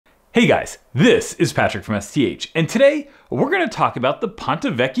Hey guys, this is Patrick from STH, and today we're going to talk about the Ponte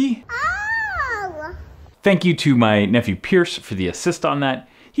Vecchio. Oh. Thank you to my nephew Pierce for the assist on that.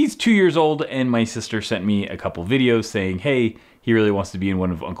 He's 2 years old, and my sister sent me a couple videos saying, hey, he really wants to be in one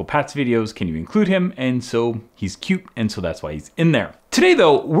of Uncle Pat's videos, can you include him? And so he's cute, and so that's why he's in there. Today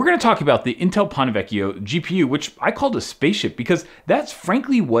though, we're gonna talk about the Intel Ponte Vecchio GPU, which I called a spaceship because that's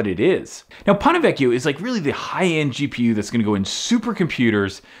frankly what it is. Now, Ponte Vecchio is like really the high-end GPU that's gonna go in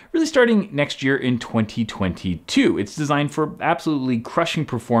supercomputers, really starting next year in 2022. It's designed for absolutely crushing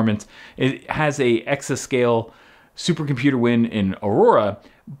performance. It has a exascale supercomputer win in Aurora,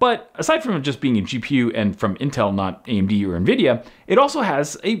 but aside from just being a GPU and from Intel, not AMD or NVIDIA, it also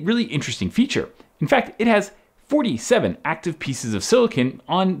has a really interesting feature. In fact, it has 47 active pieces of silicon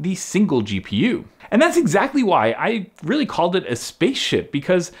on the single GPU. And that's exactly why I really called it a spaceship,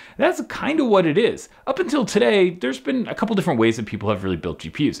 because that's kind of what it is. Up until today, there's been a couple different ways that people have really built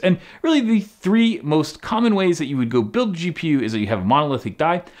GPUs. And really the three most common ways that you would go build a GPU is that you have a monolithic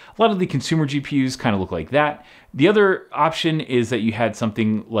die. A lot of the consumer GPUs kind of look like that. The other option is that you had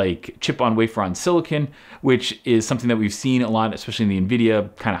something like chip on wafer on silicon, which is something that we've seen a lot, especially in the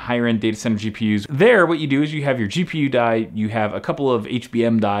NVIDIA kind of higher end data center GPUs. There, what you do is you have your GPU die, you have a couple of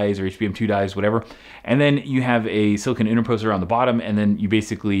HBM dies or HBM2 dies, whatever, and then you have a silicon interposer on the bottom, and then you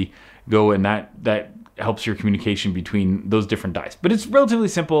basically go and that helps your communication between those different dies. But it's relatively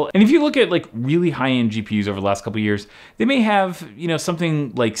simple. And if you look at like really high-end GPUs over the last couple of years, they may have, you know,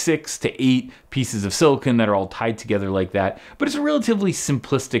 something like 6 to 8 pieces of silicon that are all tied together like that. But it's a relatively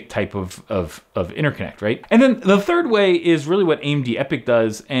simplistic type of interconnect, right? And then the third way is really what AMD EPYC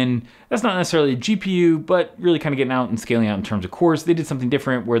does. And that's not necessarily a GPU, but really kind of getting out and scaling out in terms of cores. They did something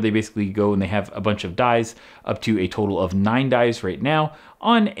different where they basically go and they have a bunch of dies, up to a total of 9 dies right now,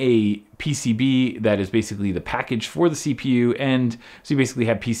 on a PCB that is basically the package for the CPU. And so you basically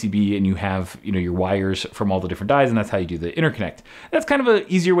have PCB and you have, you know, your wires from all the different dies, and that's how you do the interconnect. That's kind of an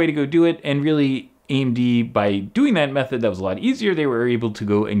easier way to go do it. And really AMD, by doing that method, that was a lot easier. They were able to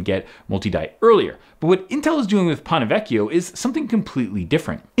go and get multi-die earlier. But what Intel is doing with Ponte Vecchio is something completely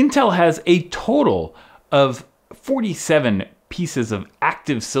different. Intel has a total of 47 pieces of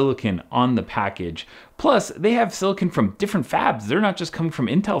active silicon on the package. Plus, they have silicon from different fabs. They're not just coming from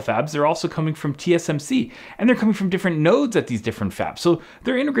Intel fabs, they're also coming from TSMC, and they're coming from different nodes at these different fabs. So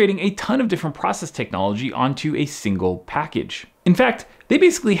they're integrating a ton of different process technology onto a single package. In fact, they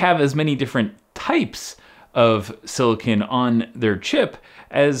basically have as many different types of silicon on their chip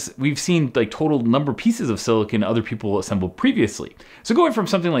as we've seen like total number of pieces of silicon other people assembled previously. So going from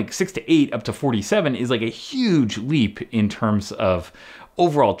something like 6 to 8 up to 47 is like a huge leap in terms of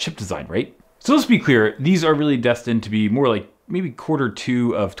overall chip design, right? So let's be clear, these are really destined to be more like maybe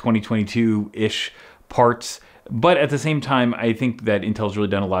Q2 of 2022-ish parts. But at the same time, I think that Intel's really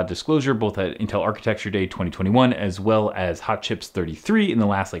done a lot of disclosure, both at Intel Architecture Day 2021, as well as Hot Chips 33 in the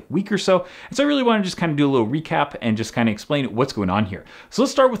last like week or so. And so I really want to just kind of do a little recap and just kind of explain what's going on here. So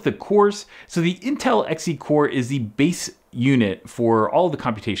let's start with the cores. So the Intel Xe core is the base unit for all the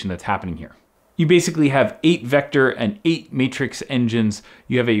computation that's happening here. You basically have 8 vector and 8 matrix engines.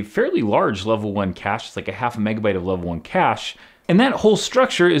 You have a fairly large level 1 cache. It's like a half a megabyte of level 1 cache. And that whole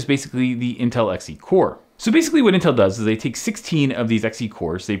structure is basically the Intel Xe core. So basically what Intel does is they take 16 of these Xe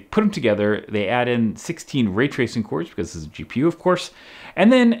cores, they put them together, they add in 16 ray tracing cores, because this is a GPU, of course,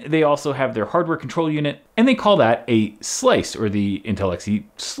 and then they also have their hardware control unit, and they call that a slice, or the Intel Xe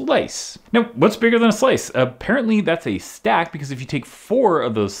slice. Now, what's bigger than a slice? Apparently that's a stack, because if you take 4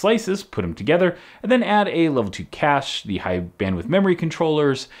 of those slices, put them together, and then add a level 2 cache, the high bandwidth memory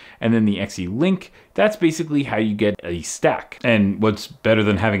controllers, and then the Xe link, that's basically how you get a stack. And what's better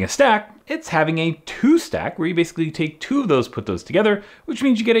than having a stack? It's having a 2 stack where you basically take 2 of those, put those together, which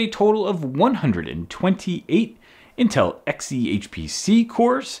means you get a total of 128 Intel Xe HPC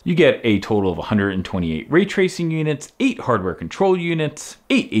cores. You get a total of 128 ray tracing units, 8 hardware control units,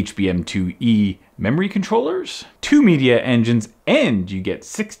 8 HBM2E memory controllers, 2 media engines, and you get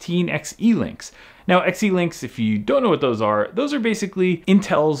 16 Xe links. Now, Xe links, if you don't know what those are basically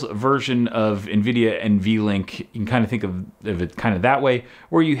Intel's version of NVIDIA NVLink. You can kind of think of it kind of that way,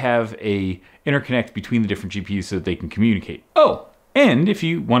 where you have a interconnect between the different GPUs so that they can communicate. Oh, and if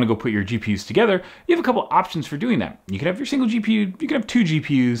you want to go put your GPUs together, you have a couple options for doing that. You can have your single GPU, you can have 2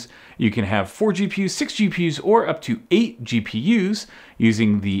 GPUs, you can have 4 GPUs, 6 GPUs, or up to 8 GPUs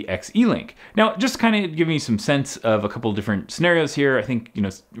using the Xe link. Now, just kind of give me some sense of a couple of different scenarios here. I think, you know,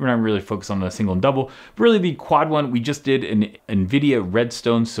 we're not really focused on the single and double, but really the quad one, we just did an NVIDIA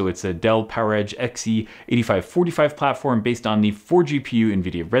Redstone, so it's a Dell PowerEdge Xe8545 platform based on the 4 GPU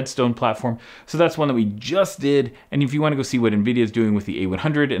NVIDIA Redstone platform. So that's one that we just did, and if you want to go see what NVIDIA is doing doing with the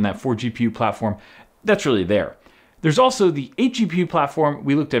A100 and that 4 GPU platform, that's really there. There's also the 8 GPU platform.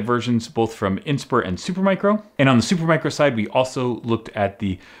 We looked at versions both from Inspur and Supermicro. And on the Supermicro side, we also looked at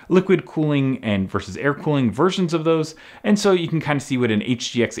the liquid cooling and versus air cooling versions of those. And so you can kind of see what an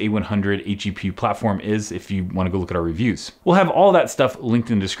HGX A100 8 GPU platform is if you want to go look at our reviews. We'll have all that stuff linked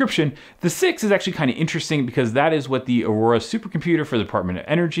in the description. The 6 is actually kind of interesting because that is what the Aurora supercomputer for the Department of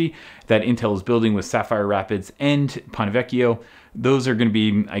Energy that Intel is building with Sapphire Rapids and Ponte Vecchio. Those are going to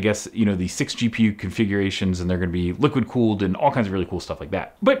be, I guess, the 6 GPU configurations, and they're going to be liquid cooled and all kinds of really cool stuff like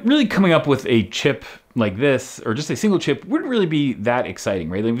that. But really coming up with a chip like this, or just a single chip, wouldn't really be that exciting,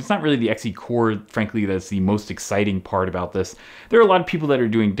 right? Like, it's not really the Xe core, frankly, that's the most exciting part about this. There are a lot of people that are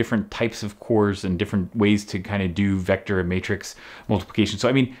doing different types of cores and different ways to kind of do vector and matrix multiplication. So,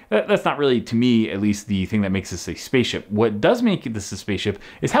 I mean, that's not really, to me, at least the thing that makes this a spaceship. What does make this a spaceship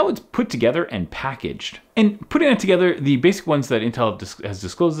is how it's put together and packaged. And putting it together, the basic ones that Intel has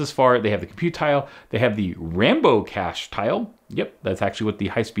disclosed this far, they have the compute tile, they have the Rambo cache tile. Yep, that's actually what the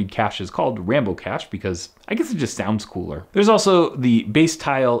high-speed cache is called, Rambo cache, because I guess it just sounds cooler. There's also the base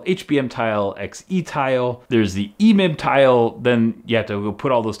tile, HBM tile, XE tile. There's the EMIB tile. Then you have to go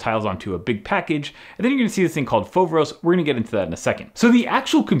put all those tiles onto a big package. And then you're gonna see this thing called Foveros. We're gonna get into that in a second. So the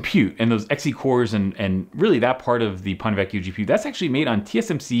actual compute and those Xe cores and really that part of the Ponte Vecchio GPU, that's actually made on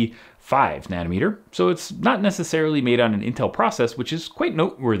TSMC 5 nanometer. So it's not necessarily made on an Intel process, which is quite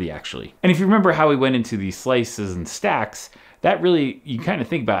noteworthy actually. And if you remember how we went into the slices and stacks, that really, you kind of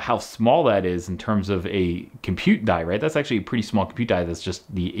think about how small that is in terms of a compute die, right? That's actually a pretty small compute die. That's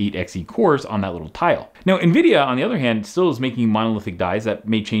just the 8 Xe cores on that little tile. Now, NVIDIA, on the other hand, still is making monolithic dies. That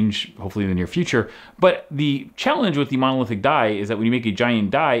may change, hopefully, in the near future. But the challenge with the monolithic die is that when you make a giant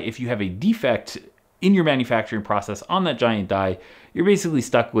die, if you have a defect in your manufacturing process on that giant die, you're basically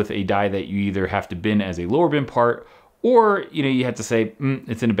stuck with a die that you either have to bin as a lower bin part, or you have to say,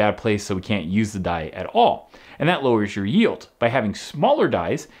 it's in a bad place, so we can't use the die at all. And that lowers your yield. By having smaller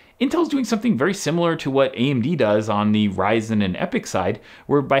dies, Intel's doing something very similar to what AMD does on the Ryzen and EPYC side,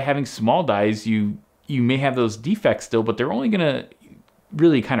 where by having small dies, you may have those defects still, but they're only gonna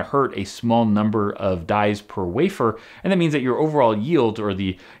really kind of hurt a small number of dies per wafer. And that means that your overall yield, or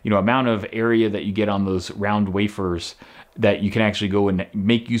the amount of area that you get on those round wafers that you can actually go and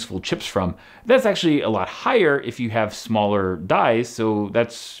make useful chips from, that's actually a lot higher if you have smaller dies. So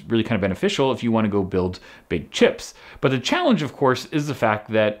that's really kind of beneficial if you want to go build big chips. But the challenge, of course, is the fact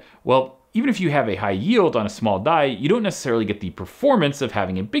that, well, even if you have a high yield on a small die, you don't necessarily get the performance of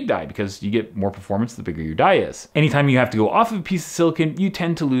having a big die, because you get more performance the bigger your die is. Anytime you have to go off of a piece of silicon, you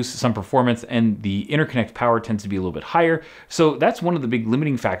tend to lose some performance, and the interconnect power tends to be a little bit higher. So that's one of the big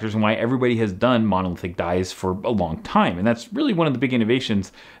limiting factors and why everybody has done monolithic dies for a long time. And that's really one of the big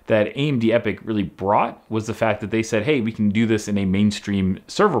innovations that AMD EPYC really brought, was the fact that they said, hey, we can do this in a mainstream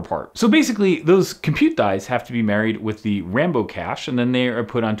server part. So basically, those compute dies have to be married with the Rambo cache, and then they are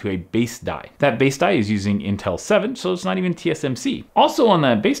put onto a base die. That base die is using Intel 7, so it's not even TSMC. Also on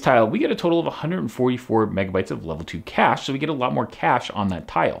that base tile, we get a total of 144 megabytes of level 2 cache, so we get a lot more cache on that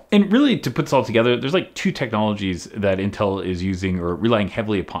tile. And really, to put this all together, there's like 2 technologies that Intel is using or relying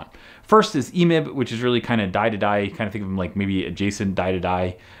heavily upon. First is EMIB, which is really kind of die-to-die, kind of think of them like maybe adjacent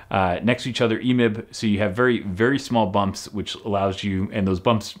die-to-die next to each other, EMIB. So you have very, very small bumps, which allows you, and those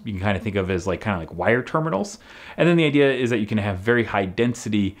bumps you can kind of think of as like wire terminals. And then the idea is that you can have very high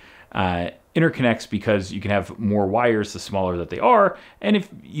density interconnects, because you can have more wires the smaller that they are. And if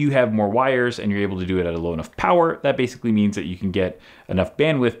you have more wires and you're able to do it at a low enough power, that basically means that you can get enough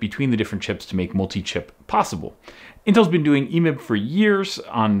bandwidth between the different chips to make multi-chip possible. Intel's been doing EMIB for years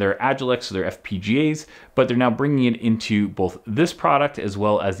on their Agilex, so their FPGAs, but they're now bringing it into both this product as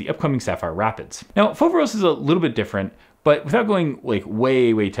well as the upcoming Sapphire Rapids. Now, Foveros is a little bit different, but without going like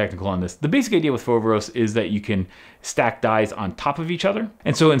way technical on this, the basic idea with Foveros is that you can stack dies on top of each other.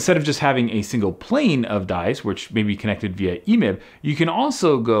 And so instead of just having a single plane of dies, which may be connected via EMIB, you can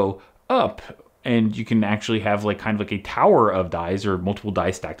also go up, and you can actually have like kind of like a tower of dies, or multiple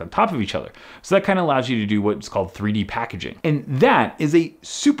dies stacked on top of each other. So that kind of allows you to do what's called 3D packaging. And that is a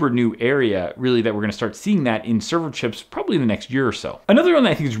super new area, really, that we're gonna start seeing that in server chips probably in the next year or so. Another one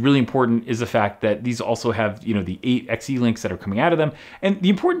that I think is really important is the fact that these also have, the 8 Xe links that are coming out of them. And the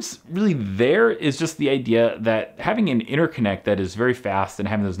importance really there is just the idea that having an interconnect that is very fast and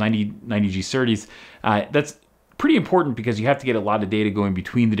having those 90G SerDes, that's pretty important, because you have to get a lot of data going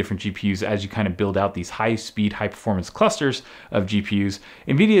between the different GPUs as you kind of build out these high-speed, high-performance clusters of GPUs.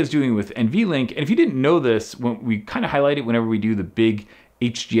 NVIDIA is doing it with NVLink, and if you didn't know this, when we kind of highlight it whenever we do the big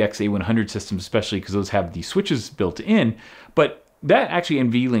HGX A100 systems, especially because those have the switches built in, but that actually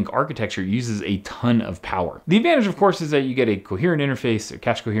NVLink architecture uses a ton of power. The advantage, of course, is that you get a coherent interface, a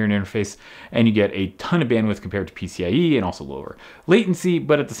cache coherent interface, and you get a ton of bandwidth compared to PCIe and also lower latency,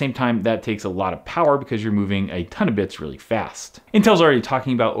 but at the same time, that takes a lot of power because you're moving a ton of bits really fast. Intel's already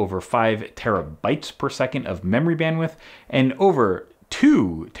talking about over 5 terabytes per second of memory bandwidth and over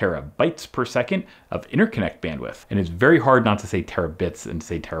 2 terabytes per second of interconnect bandwidth. And it's very hard not to say terabits and to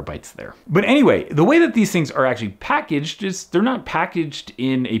say terabytes there. But anyway, the way that these things are actually packaged is they're not packaged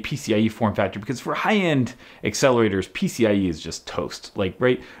in a PCIe form factor, because for high-end accelerators, PCIe is just toast. Like,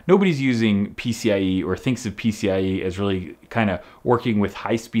 right? Nobody's using PCIe or thinks of PCIe as really kind of working with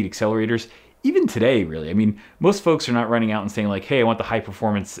high-speed accelerators. Even today, really. I mean, most folks are not running out and saying like, hey, I want the high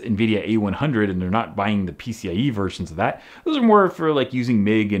performance NVIDIA A100, and they're not buying the PCIe versions of that. Those are more for like using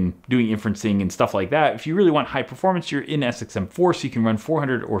MIG and doing inferencing and stuff like that. If you really want high performance, you're in SXM4, so you can run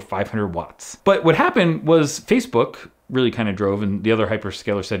 400 or 500 watts. But what happened was Facebook really kind of drove, and the other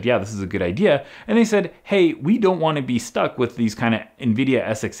hyperscaler said, yeah, this is a good idea. And they said, hey, we don't want to be stuck with these kind of NVIDIA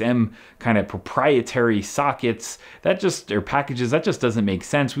SXM kind of proprietary sockets or packages. That just doesn't make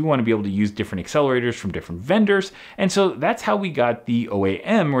sense. We want to be able to use different accelerators from different vendors. And so that's how we got the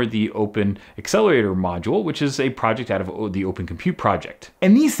OAM, or the Open Accelerator Module, which is a project out of the Open Compute project.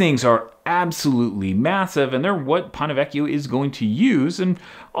 And these things are absolutely massive, and they're what Ponte Vecchio is going to use. And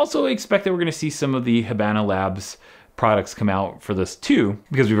also expect that we're going to see some of the Habana Labs products come out for this too,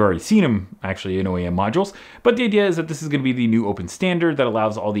 because we've already seen them actually in OAM modules. But the idea is that this is going to be the new open standard that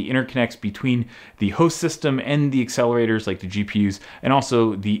allows all the interconnects between the host system and the accelerators like the GPUs, and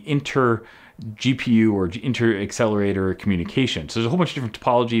also the inter-GPU or inter-accelerator communication. So there's a whole bunch of different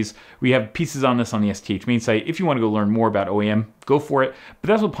topologies. We have pieces on this on the STH main site. If you want to go learn more about OAM, go for it. But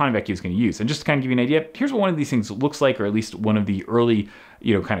that's what Ponte Vecchio is going to use. And just to kind of give you an idea, here's what one of these things looks like, or at least one of the early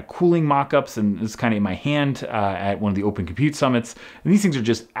kind of cooling mock-ups, and this is kind of in my hand at one of the Open Compute Summits. And these things are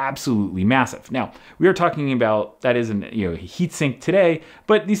just absolutely massive. Now, we are talking about, that is a heat sink today,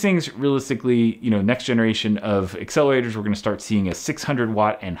 but these things realistically, next generation of accelerators, we're going to start seeing a 600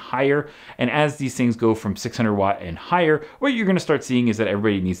 watt and higher. And as these things go from 600 watt and higher, what you're going to start seeing is that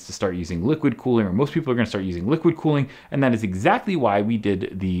everybody needs to start using liquid cooling, or most people are going to start using liquid cooling. And that is exactly why we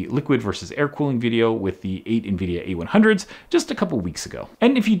did the liquid versus air cooling video with the 8 NVIDIA A100s just a couple weeks ago.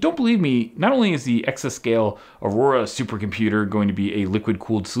 And if you don't believe me, not only is the exascale Aurora supercomputer going to be a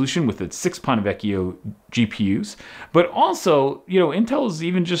liquid-cooled solution with its 6 Ponte Vecchio GPUs, but also, Intel is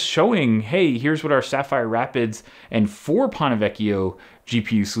even just showing, hey, here's what our Sapphire Rapids and 4 Ponte Vecchio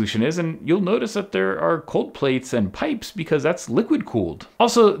GPU solution is, and you'll notice that there are cold plates and pipes because that's liquid cooled.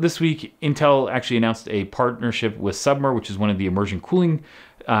 Also this week, Intel actually announced a partnership with Submer, which is one of the immersion cooling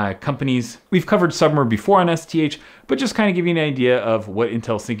companies. We've covered Submer before on STH, but just kind of give you an idea of what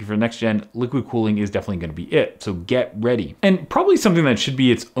Intel's thinking for next gen. Liquid cooling is definitely going to be it, so get ready. And probably something that should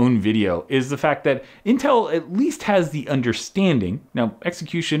be its own video is the fact that Intel at least has the understanding. Now,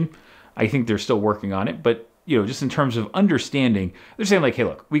 execution, I think they're still working on it, but just in terms of understanding, they're saying like, hey,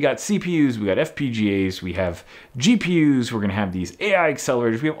 look, we got CPUs, we got FPGAs, we have GPUs, we're going to have these AI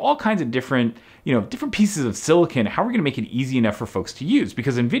accelerators, we have all kinds of different pieces of silicon. How are we going to make it easy enough for folks to use?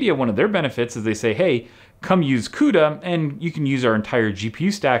 Because NVIDIA, one of their benefits is they say, hey, come use CUDA, and you can use our entire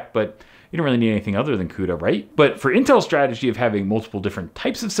GPU stack, but you don't really need anything other than CUDA, right? But for Intel's strategy of having multiple different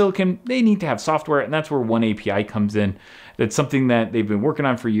types of silicon, they need to have software, and that's where One API comes in. That's something that they've been working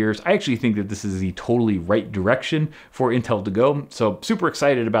on for years. I actually think that this is the totally right direction for Intel to go. So super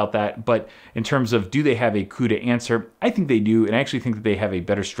excited about that. But in terms of do they have a CUDA answer, I think they do. And I actually think that they have a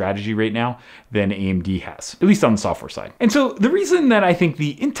better strategy right now than AMD has, at least on the software side. And so the reason that I think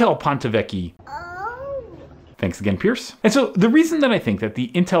the Intel Ponte Vecchio, thanks again, Pierce. And so the reason that I think that the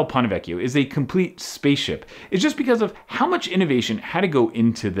Intel Ponte Vecchio is a complete spaceship is just because of how much innovation had to go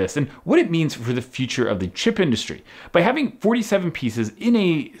into this and what it means for the future of the chip industry. By having 47 pieces in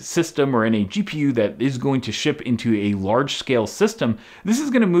a system or in a GPU that is going to ship into a large scale system, this is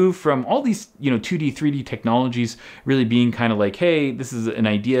going to move from all these 2D, 3D technologies really being kind of like, hey, this is an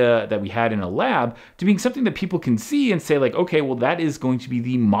idea that we had in a lab, to being something that people can see and say like, okay, well, that is going to be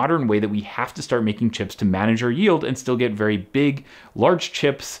the modern way that we have to start making chips to manage our yield and still get very big, large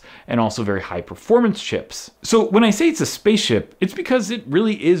chips and also very high performance chips. So when I say it's a spaceship, it's because it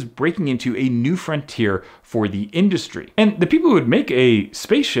really is breaking into a new frontier for the industry. And the people who would make a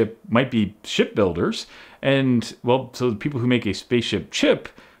spaceship might be shipbuilders. And well, so the people who make a spaceship chip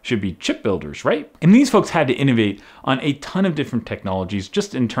should be chip builders, right? And these folks had to innovate on a ton of different technologies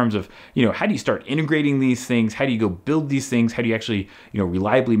just in terms of, how do you start integrating these things? How do you go build these things? How do you actually,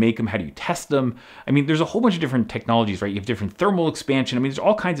 reliably make them? How do you test them? I mean, there's a whole bunch of different technologies, right? You have different thermal expansion. I mean, there's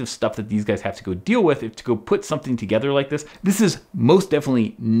all kinds of stuff that these guys have to go deal with to go put something together like this. This is most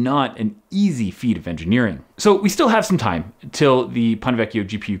definitely not an easy feat of engineering. So we still have some time till the Ponte Vecchio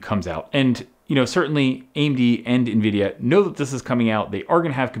GPU comes out. And certainly AMD and NVIDIA know that this is coming out. They are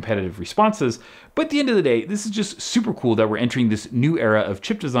going to have competitive responses. But at the end of the day, this is just super cool that we're entering this new era of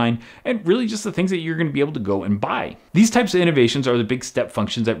chip design and really just the things that you're going to be able to go and buy. These types of innovations are the big step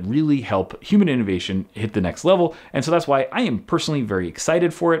functions that really help human innovation hit the next level. And so that's why I am personally very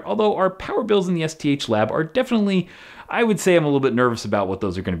excited for it. Although our power bills in the STH lab are definitely, I would say I'm a little bit nervous about what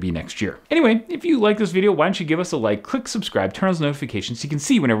those are going to be next year. Anyway, if you like this video, why don't you give us a like, click subscribe, turn on those notifications so you can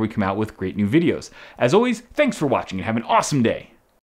see whenever we come out with great new videos. As always, thanks for watching and have an awesome day.